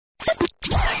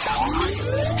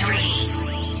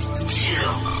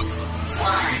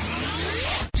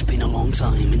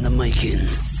long time in the making,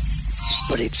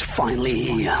 but it's finally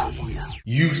here.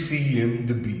 UCM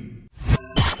The Beat.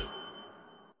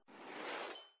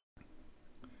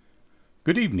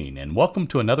 Good evening, and welcome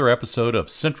to another episode of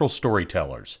Central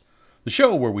Storytellers, the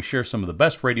show where we share some of the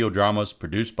best radio dramas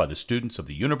produced by the students of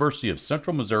the University of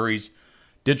Central Missouri's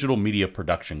digital media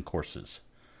production courses.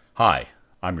 Hi,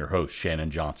 I'm your host,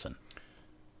 Shannon Johnson.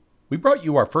 We brought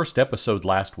you our first episode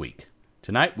last week.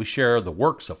 Tonight we share the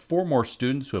works of 4 more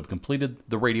students who have completed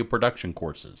the radio production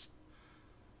courses.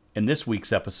 In this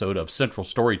week's episode of Central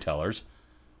Storytellers,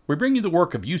 we bring you the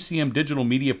work of UCM digital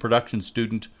media production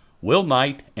student Will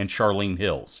Knight and Charlene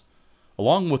Hills,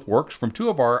 along with works from 2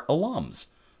 of our alums,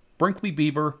 Brinkley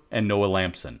Beaver and Noah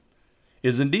Lamson. It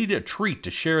is indeed a treat to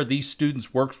share these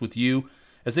students' works with you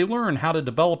as they learn how to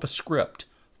develop a script,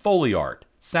 Foley art,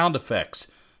 sound effects,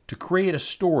 to create a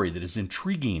story that is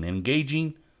intriguing and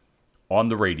engaging on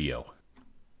the radio.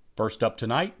 First up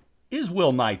tonight is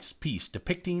Will Knight's piece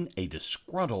depicting a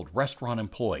disgruntled restaurant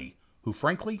employee who,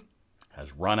 frankly,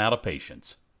 has run out of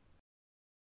patience.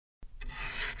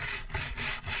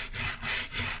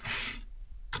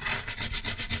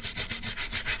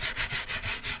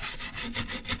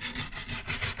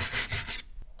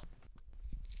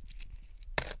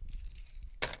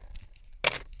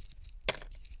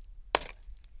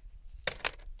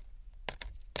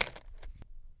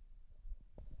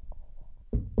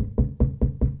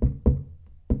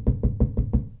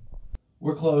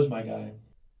 We're closed, my guy.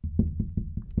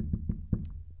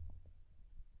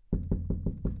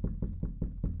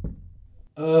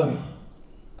 Ugh.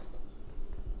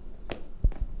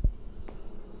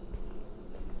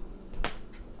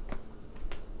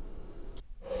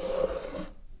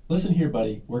 Listen here,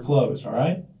 buddy. We're closed, all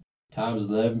right? Time's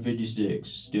 11:56.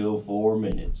 Still 4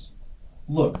 minutes.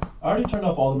 Look, I already turned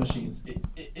off all the machines.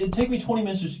 It'd take me 20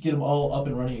 minutes just to get them all up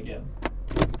and running again.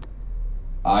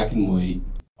 I can wait.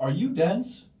 Are you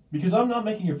dense? Because I'm not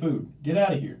making your food. Get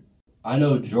out of here. I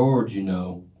know George,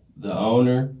 the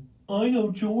owner. I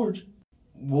know George.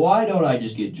 Why don't I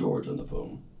just get George on the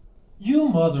phone? You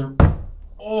mother...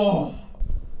 Oh.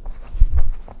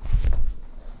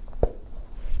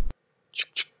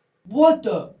 What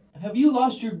the? Have you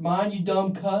lost your mind, you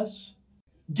dumb cuss?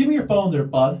 Give me your phone there,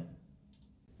 bud.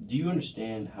 Do you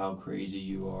understand how crazy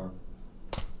you are?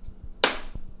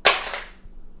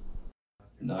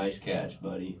 Nice catch,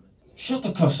 buddy. Shut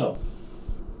the cuss up.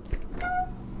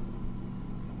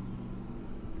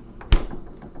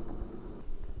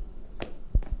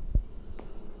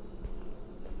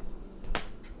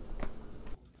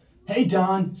 Hey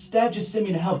Don, Staff just sent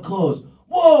me to help close.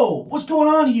 Whoa, what's going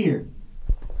on here?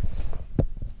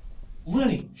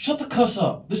 Lenny, shut the cuss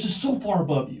up. This is so far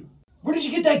above you. Where did you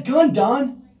get that gun,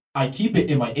 Don? I keep it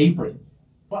in my apron.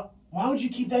 Why would you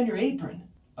keep that in your apron?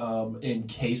 In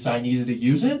case I needed to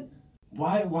use it?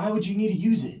 Why would you need to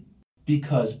use it?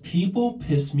 Because people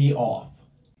piss me off.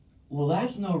 Well,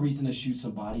 that's no reason to shoot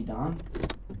somebody, Don.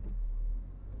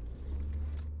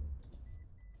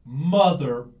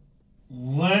 Mother...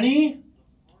 Lenny?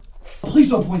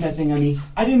 Please don't point that thing at me.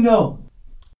 I didn't know.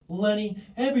 Lenny,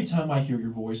 every time I hear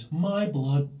your voice, my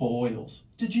blood boils.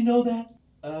 Did you know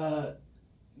that?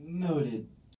 Noted.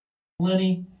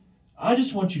 Lenny, I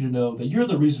just want you to know that you're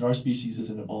the reason our species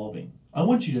isn't evolving. I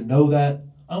want you to know that,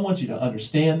 I want you to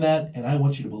understand that, and I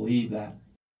want you to believe that.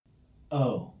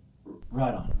 Oh,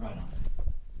 right on.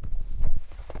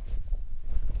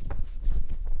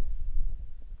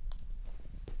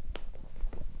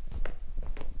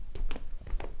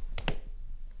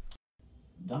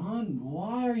 Don,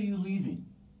 why are you leaving?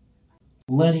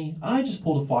 Lenny, I just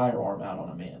pulled a firearm out on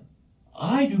a man.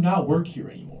 I do not work here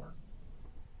anymore.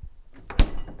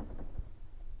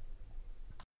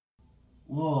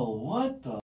 Whoa, what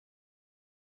the?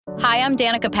 Hi, I'm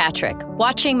Danica Patrick.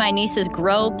 Watching my nieces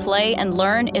grow, play, and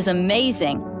learn is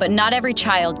amazing, but not every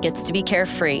child gets to be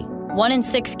carefree. 1 in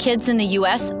 6 kids in the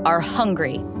U.S. are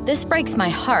hungry. This breaks my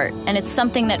heart, and it's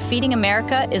something that Feeding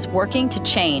America is working to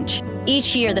change.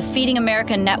 Each year, the Feeding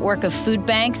America network of food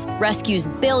banks rescues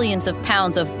billions of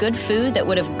pounds of good food that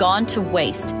would have gone to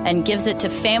waste and gives it to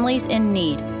families in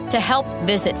need. To help,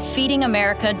 visit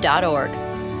feedingamerica.org.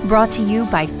 Brought to you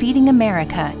by Feeding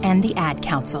America and the Ad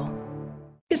Council.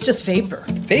 It's just vapor.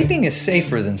 Vaping is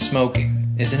safer than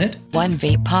smoking, isn't it? One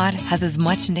vape pod has as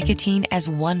much nicotine as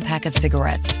 1 pack of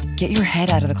cigarettes. Get your head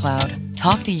out of the cloud.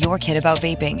 Talk to your kid about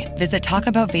vaping. Visit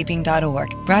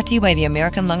talkaboutvaping.org. Brought to you by the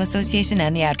American Lung Association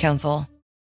and the Ad Council.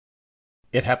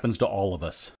 It happens to all of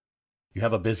us. You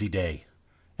have a busy day,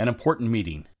 an important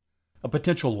meeting, a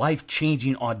potential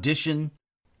life-changing audition,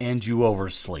 and you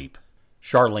oversleep.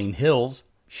 Charlene Hills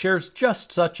shares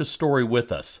just such a story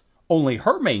with us, Only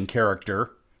her main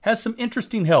character has some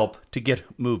interesting help to get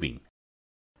moving.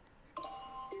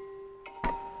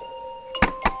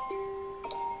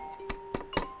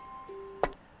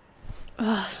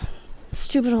 Ugh,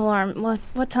 stupid alarm.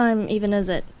 What time even is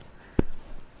it?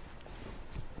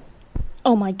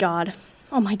 Oh my god,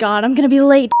 I'm gonna be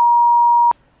late.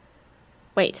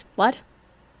 Wait, what?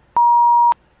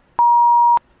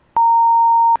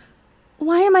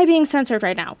 Why am I being censored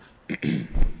right now?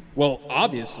 Well,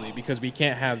 obviously, because we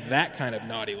can't have that kind of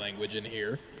naughty language in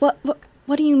here. What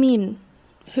do you mean?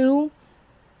 Who?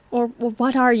 Or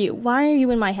what are you? Why are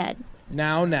you in my head?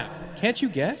 Now, can't you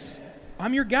guess?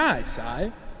 I'm your guy,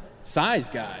 Sai. Sai's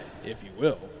guy, if you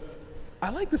will. I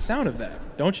like the sound of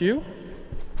that, don't you?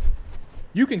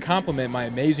 You can compliment my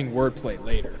amazing wordplay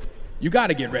later. You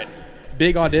gotta get ready.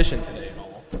 Big audition today and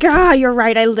all. Gah, you're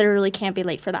right, I literally can't be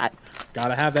late for that.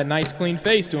 Gotta have that nice clean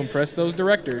face to impress those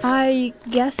directors. I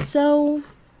guess so.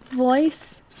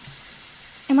 Voice?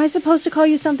 Am I supposed to call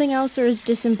you something else, or is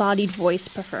disembodied voice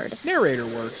preferred? Narrator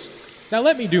works. Now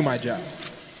let me do my job.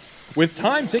 With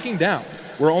time ticking down,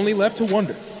 we're only left to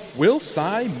wonder, will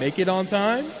Sai make it on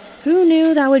time? Who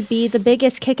knew that would be the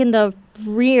biggest kick in the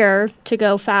rear to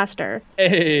go faster?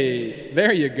 Hey,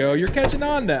 there you go, you're catching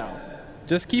on now.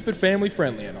 Just keep it family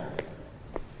friendly and all.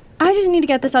 I just need to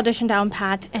get this audition down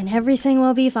pat, and everything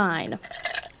will be fine.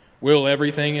 Will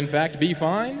everything in fact be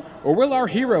fine? Or will our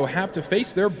hero have to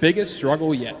face their biggest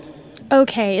struggle yet?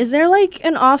 Okay, is there like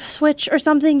an off switch or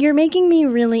something? You're making me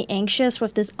really anxious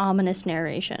with this ominous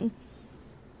narration.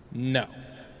 No,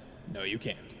 you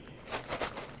can't.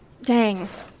 Dang.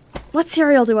 What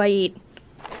cereal do I eat?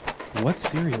 What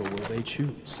cereal will they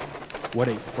choose? What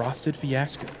a frosted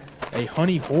fiasco. A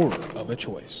honey horror of a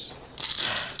choice.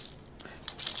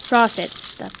 Frosted.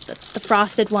 The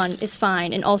frosted one is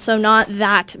fine, and also not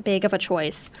that big of a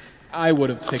choice. I would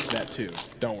have picked that too,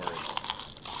 don't worry.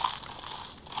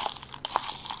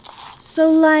 So,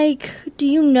 like, do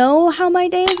you know how my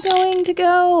day is going to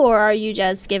go, or are you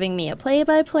just giving me a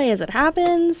play-by-play as it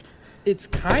happens? It's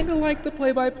kind of like the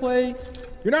play-by-play.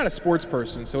 You're not a sports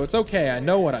person, so it's okay, I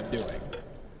know what I'm doing.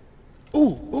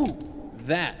 Ooh,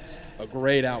 that's a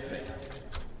great outfit.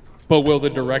 But will the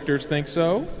directors think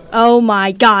so? Oh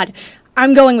my god.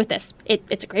 I'm going with this.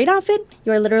 It's a great outfit.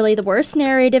 You're literally the worst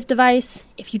narrative device.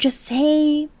 If you just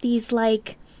say these,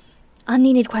 like,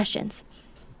 unneeded questions.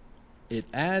 It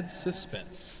adds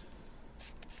suspense.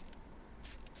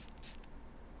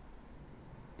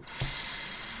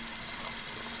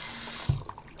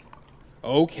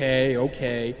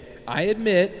 Okay. I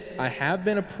admit I have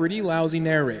been a pretty lousy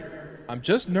narrator. I'm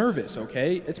just nervous,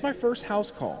 okay? It's my first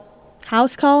house call.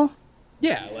 House call?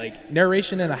 Yeah, like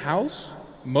narration in a house.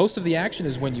 Most of the action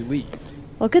is when you leave.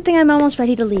 Well, good thing I'm almost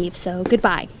ready to leave, so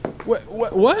goodbye.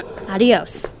 What?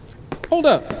 Adios. Hold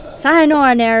up.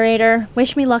 Sayonara, narrator.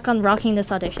 Wish me luck on rocking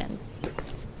this audition.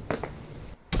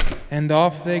 And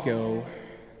off they go,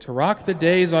 to rock the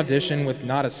day's audition with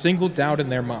not a single doubt in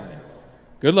their mind.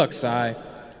 Good luck, Sai.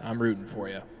 I'm rooting for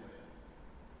you.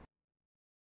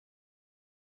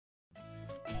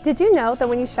 Did you know that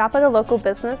when you shop at a local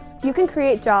business, you can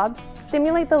create jobs,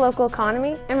 stimulate the local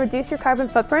economy, and reduce your carbon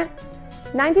footprint?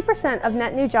 90% of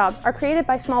net new jobs are created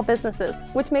by small businesses,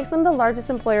 which makes them the largest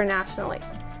employer nationally.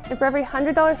 And for every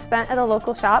 $100 spent at a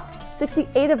local shop,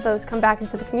 68 of those come back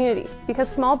into the community because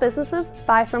small businesses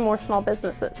buy from more small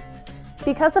businesses.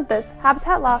 Because of this,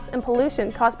 habitat loss and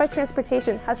pollution caused by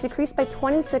transportation has decreased by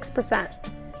 26%.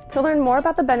 To learn more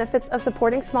about the benefits of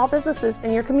supporting small businesses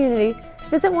in your community,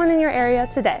 visit one in your area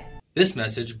today. This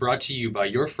message brought to you by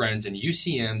your friends in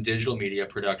UCM Digital Media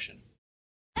Production.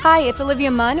 Hi, it's Olivia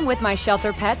Munn with my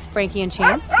shelter pets, Frankie and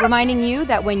Chance, reminding you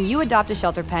that when you adopt a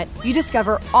shelter pet, you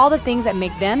discover all the things that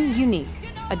make them unique.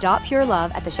 Adopt pure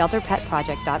love at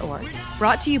theshelterpetproject.org.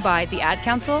 Brought to you by the Ad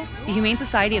Council, the Humane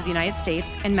Society of the United States,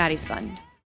 and Maddie's Fund.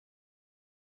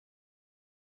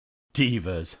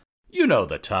 Divas. You know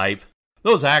the type.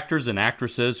 Those actors and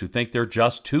actresses who think they're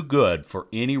just too good for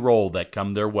any role that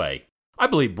come their way. I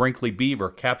believe Brinkley Beaver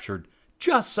captured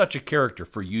just such a character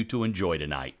for you to enjoy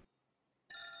tonight.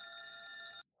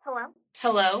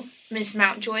 Hello, Miss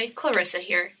Mountjoy, Clarissa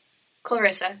here.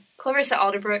 Clarissa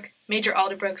Alderbrook, Major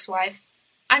Alderbrook's wife.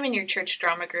 I'm in your church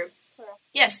drama group.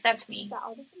 Yes, that's me.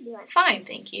 Fine,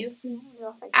 thank you.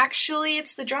 Actually,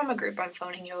 it's the drama group I'm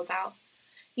phoning you about.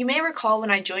 You may recall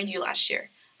when I joined you last year,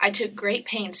 I took great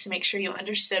pains to make sure you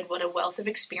understood what a wealth of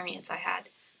experience I had,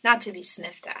 not to be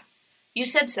sniffed at. You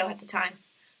said so at the time.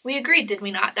 We agreed, did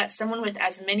we not, that someone with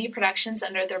as many productions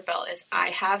under their belt as I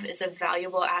have is a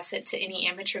valuable asset to any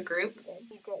amateur group?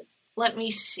 Let me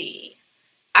see.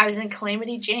 I was in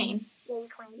Calamity Jane.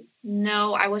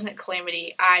 No, I wasn't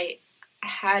Calamity.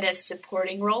 had a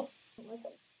supporting role.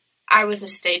 I was a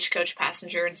stagecoach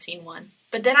passenger in scene 1.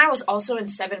 But then I was also in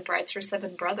 7 Brides for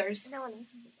 7 Brothers.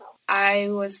 I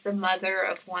was the mother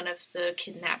of one of the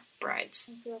kidnapped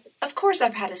brides. Of course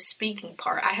I've had a speaking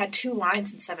part. I had 2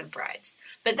 lines in 7 Brides.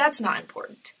 But that's not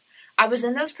important. I was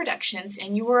in those productions,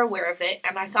 and you were aware of it,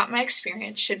 and I thought my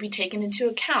experience should be taken into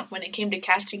account when it came to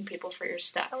casting people for your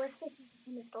stuff.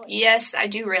 Yes, I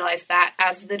do realize that,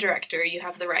 as the director, you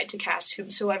have the right to cast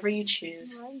whomsoever you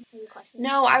choose.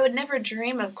 No, I would never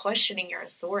dream of questioning your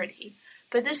authority.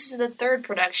 But this is the 3rd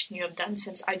production you have done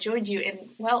since I joined you,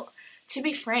 and, well, to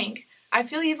be frank, I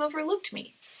feel you've overlooked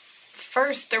me.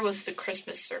 First, there was the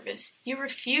Christmas service. You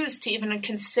refused to even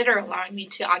consider allowing me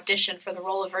to audition for the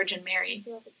role of Virgin Mary.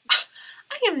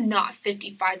 I am not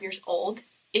 55 years old.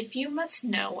 If you must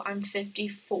know, I'm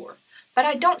 54. But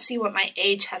I don't see what my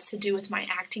age has to do with my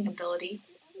acting ability.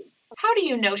 How do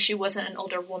you know she wasn't an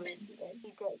older woman?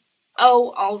 Oh,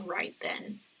 all right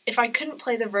then. If I couldn't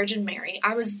play the Virgin Mary,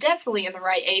 I was definitely in the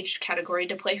right age category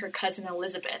to play her cousin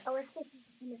Elizabeth.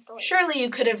 Surely you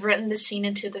could have written the scene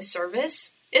into the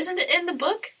service. Isn't it in the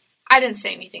book? I didn't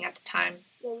say anything at the time.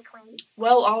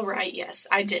 Well, all right, yes,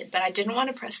 I did, but I didn't want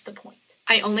to press the point.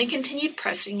 I only continued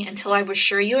pressing until I was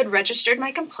sure you had registered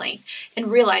my complaint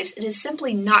and realized it is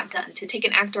simply not done to take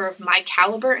an actor of my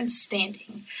caliber and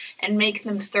standing and make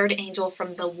them third angel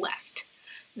from the left.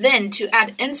 Then, to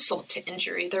add insult to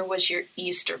injury, there was your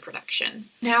Easter production.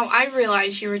 Now, I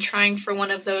realize you were trying for one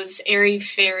of those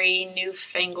airy-fairy,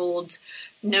 newfangled,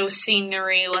 no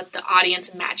scenery, let the audience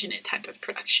imagine it type of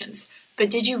productions. But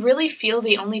did you really feel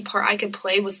the only part I could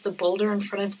play was the boulder in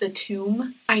front of the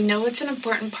tomb? I know it's an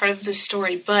important part of the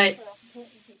story, but...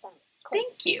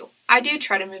 Thank you. I do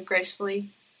try to move gracefully.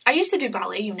 I used to do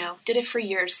ballet, you know. Did it for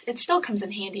years. It still comes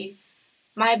in handy.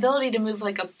 My ability to move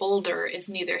like a boulder is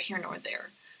neither here nor there.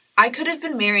 I could have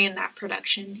been Mary in that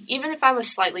production. Even if I was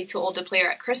slightly too old to play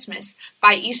her at Christmas,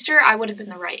 by Easter I would have been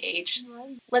the right age.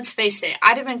 Let's face it,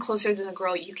 I'd have been closer than the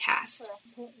girl you cast.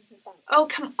 Oh,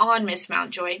 come on, Miss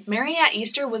Mountjoy. Mary at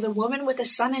Easter was a woman with a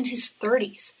son in his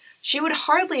 30s. She would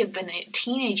hardly have been a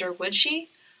teenager, would she?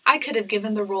 I could have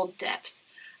given the role depth.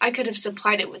 I could have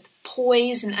supplied it with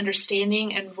poise and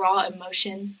understanding and raw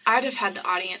emotion. I'd have had the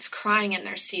audience crying in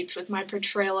their seats with my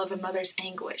portrayal of a mother's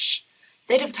anguish.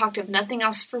 They'd have talked of nothing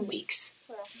else for weeks.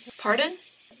 Pardon?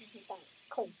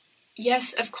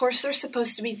 Yes, of course they're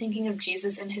supposed to be thinking of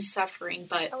Jesus and his suffering,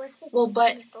 but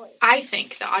I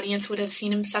think the audience would have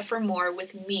seen him suffer more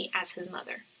with me as his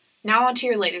mother. Now on to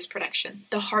your latest production,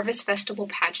 the Harvest Festival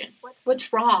pageant.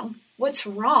 What's wrong? What's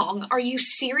wrong? Are you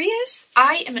serious?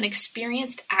 I am an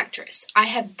experienced actress. I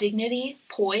have dignity,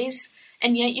 poise,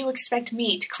 and yet you expect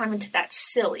me to climb into that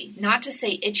silly, not to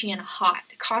say itchy and hot,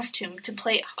 costume to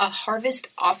play a harvest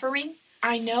offering?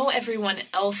 I know everyone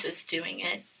else is doing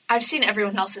it. I've seen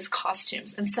everyone else's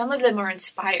costumes, and some of them are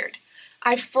inspired.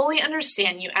 I fully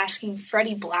understand you asking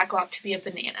Freddie Blacklock to be a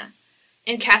banana,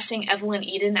 and casting Evelyn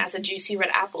Eden as a juicy red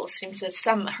apple seems to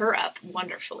sum her up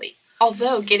wonderfully.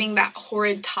 Although getting that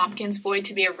horrid Tompkins boy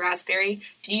to be a raspberry,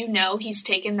 do you know he's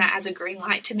taken that as a green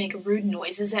light to make rude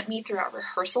noises at me throughout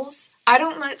rehearsals? I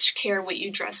don't much care what you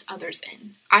dress others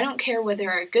in. I don't care whether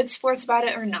there are good sports about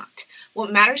it or not. What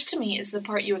matters to me is the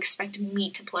part you expect me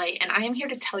to play, and I am here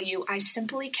to tell you I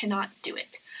simply cannot do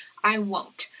it. I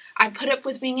won't. I put up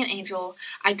with being an angel,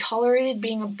 I tolerated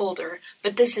being a boulder,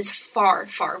 but this is far,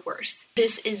 far worse.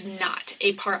 This is not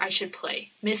a part I should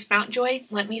play. Miss Mountjoy,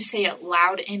 let me say it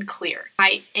loud and clear.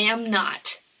 I am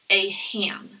not a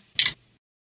ham.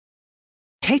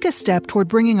 Take a step toward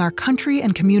bringing our country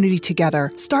and community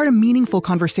together. Start a meaningful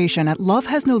conversation at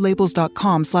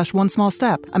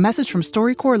lovehasnolabels.com/onesmallstep. A message from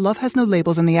StoryCorps, Love Has No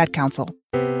Labels, and the Ad Council.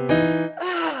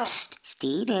 Psst,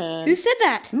 Steven. Who said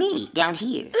that? Me, down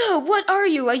here. Ugh, what are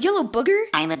you, a yellow booger?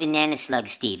 I'm a banana slug,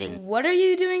 Steven. What are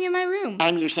you doing in my room?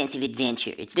 I'm your sense of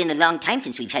adventure. It's been a long time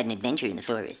since we've had an adventure in the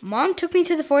forest. Mom took me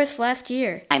to the forest last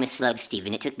year. I'm a slug,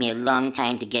 Steven. It took me a long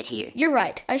time to get here. You're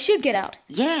right. I should get out.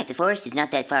 Yeah, the forest is not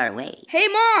that far away. Hey,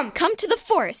 Mom! Come to the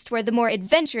forest where the more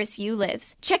adventurous you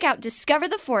lives. Check out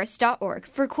discovertheforest.org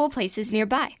for cool places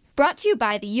nearby. Brought to you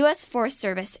by the U.S. Forest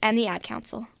Service and the Ad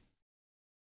Council.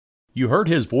 You heard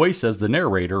his voice as the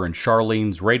narrator in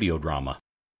Charlene's radio drama.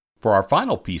 For our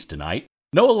final piece tonight,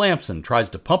 Noah Lamson tries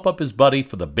to pump up his buddy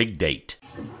for the big date.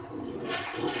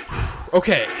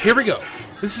 Okay, here we go.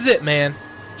 This is it, man.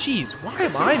 Jeez, why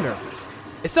am I nervous?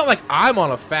 It's not like I'm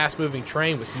on a fast-moving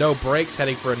train with no brakes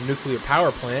heading for a nuclear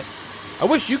power plant. I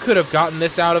wish you could have gotten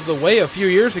this out of the way a few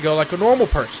years ago like a normal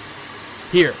person.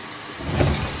 Here.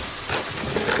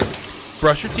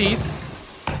 Brush your teeth.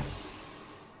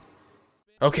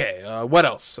 Okay, what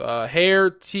else?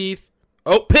 Hair, teeth.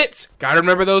 Oh, pits! Gotta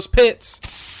remember those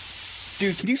pits.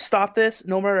 Dude, can you stop this?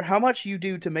 No matter how much you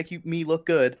do to make me look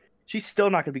good, she's still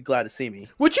not gonna be glad to see me.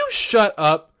 Would you shut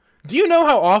up? Do you know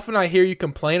how often I hear you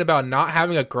complain about not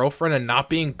having a girlfriend and not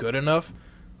being good enough?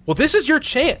 Well, this is your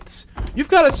chance. You've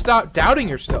got to stop doubting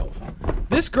yourself.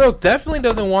 This girl definitely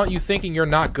doesn't want you thinking you're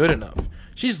not good enough.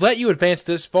 She's let you advance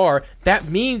this far. That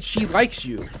means she likes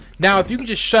you. Now, if you can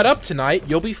just shut up tonight,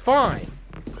 you'll be fine.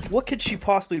 What could she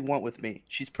possibly want with me?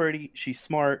 She's pretty, she's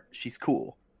smart, she's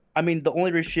cool. I mean, the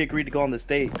only reason she agreed to go on this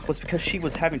date was because she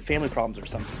was having family problems or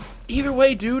something. Either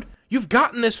way, dude, you've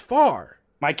gotten this far.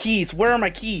 My keys, where are my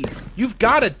keys? You've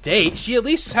got a date. She at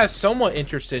least has somewhat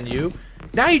interest in you.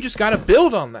 Now you just gotta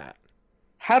build on that.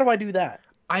 How do I do that?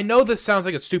 I know this sounds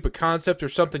like a stupid concept or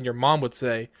something your mom would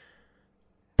say,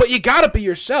 but you gotta be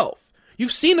yourself.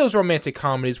 You've seen those romantic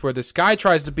comedies where this guy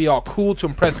tries to be all cool to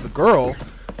impress the girl.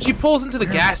 She pulls into the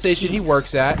gas station he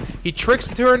works at. He tricks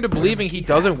her into believing he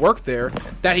doesn't work there,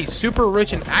 that he's super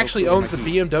rich and actually owns the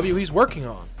BMW he's working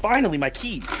on. Finally, my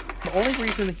keys. The only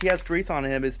reason he has grease on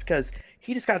him is because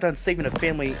he just got done saving a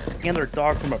family and their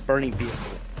dog from a burning vehicle.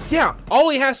 Yeah, all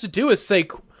he has to do is say,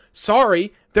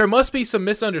 sorry, there must be some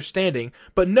misunderstanding,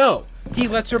 but no, he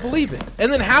lets her believe it.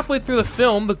 And then halfway through the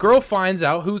film, the girl finds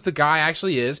out who the guy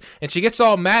actually is, and she gets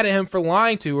all mad at him for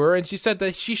lying to her, and she said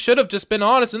that she should have just been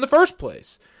honest in the first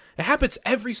place. It happens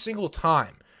every single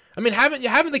time. I mean,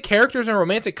 haven't the characters in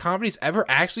romantic comedies ever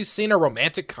actually seen a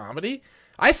romantic comedy?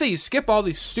 I say you skip all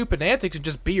these stupid antics and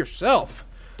just be yourself.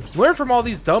 Learn from all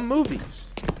these dumb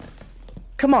movies.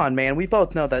 Come on, man, we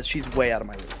both know that she's way out of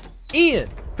my league. Ian,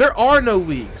 there are no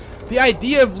leagues. The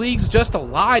idea of leagues is just a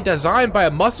lie designed by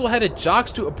a muscle-headed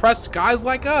jocks to oppress guys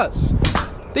like us.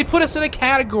 They put us in a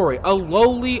category, a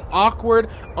lowly, awkward,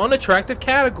 unattractive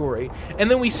category,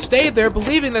 and then we stay there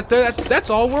believing that that's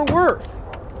all we're worth.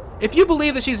 If you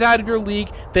believe that she's out of your league,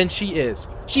 then she is.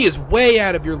 She is way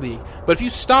out of your league. But if you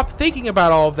stop thinking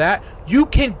about all of that, you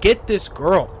can get this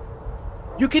girl.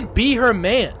 You can be her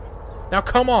man. Now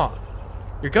come on.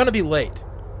 You're gonna be late.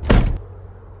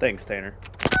 Thanks, Tanner.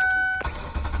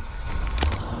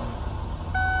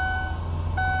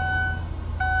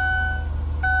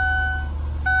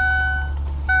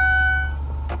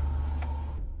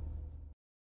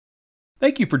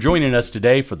 Thank you for joining us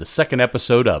today for the second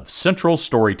episode of Central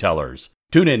Storytellers.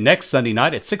 Tune in next Sunday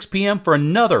night at 6 p.m. for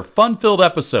another fun-filled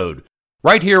episode,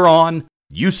 right here on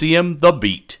UCM The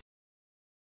Beat.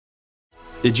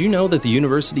 Did you know that the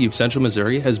University of Central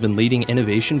Missouri has been leading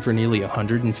innovation for nearly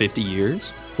 150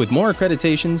 years? With more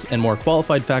accreditations and more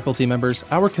qualified faculty members,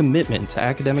 our commitment to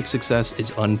academic success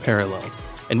is unparalleled,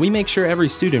 and we make sure every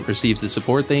student receives the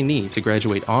support they need to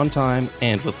graduate on time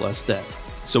and with less debt.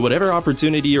 So whatever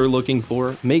opportunity you're looking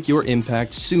for, make your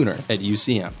impact sooner at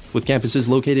UCM, with campuses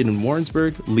located in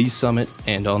Warrensburg, Lee Summit,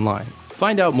 and online.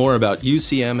 Find out more about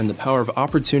UCM and the power of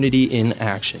opportunity in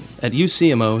action at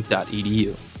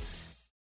ucmo.edu.